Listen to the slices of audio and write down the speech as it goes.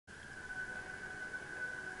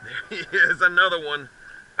There he is, another one.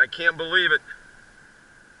 I can't believe it.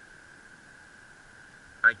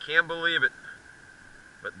 I can't believe it.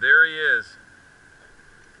 But there he is.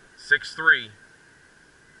 6'3",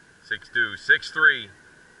 6'2", 6'3",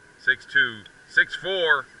 6'2",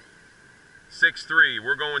 6'4", 6'3".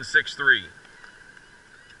 We're going 6'3".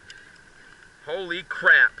 Holy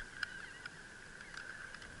crap.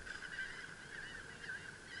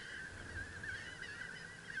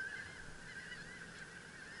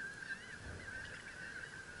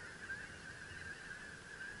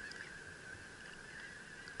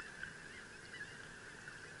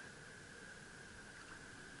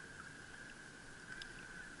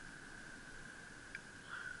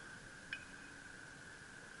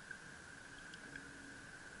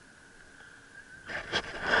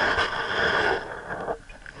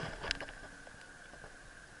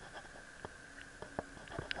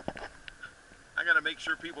 I gotta make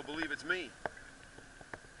sure people believe it's me.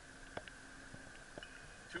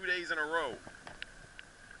 2 days in a row.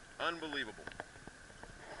 Unbelievable.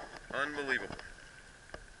 Unbelievable.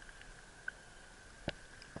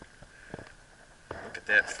 Look at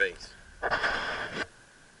that face. Alright,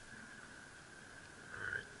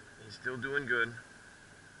 he's still doing good.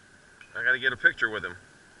 I gotta get a picture with him.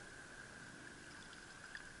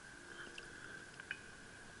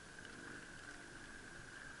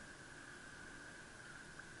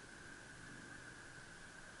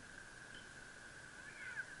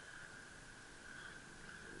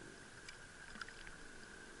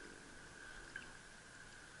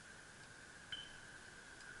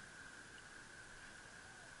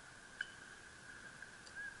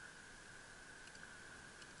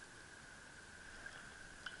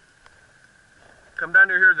 Come down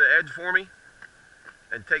here to the edge for me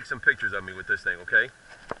and take some pictures of me with this thing, okay?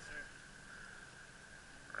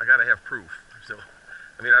 I gotta have proof. So,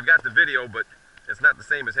 I mean, I've got the video, but it's not the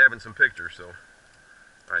same as having some pictures, so. All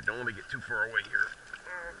right, don't let me get too far away here.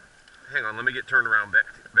 Hang on, let me get turned around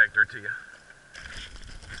back there to you.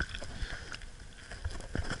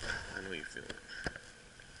 I know you feel it.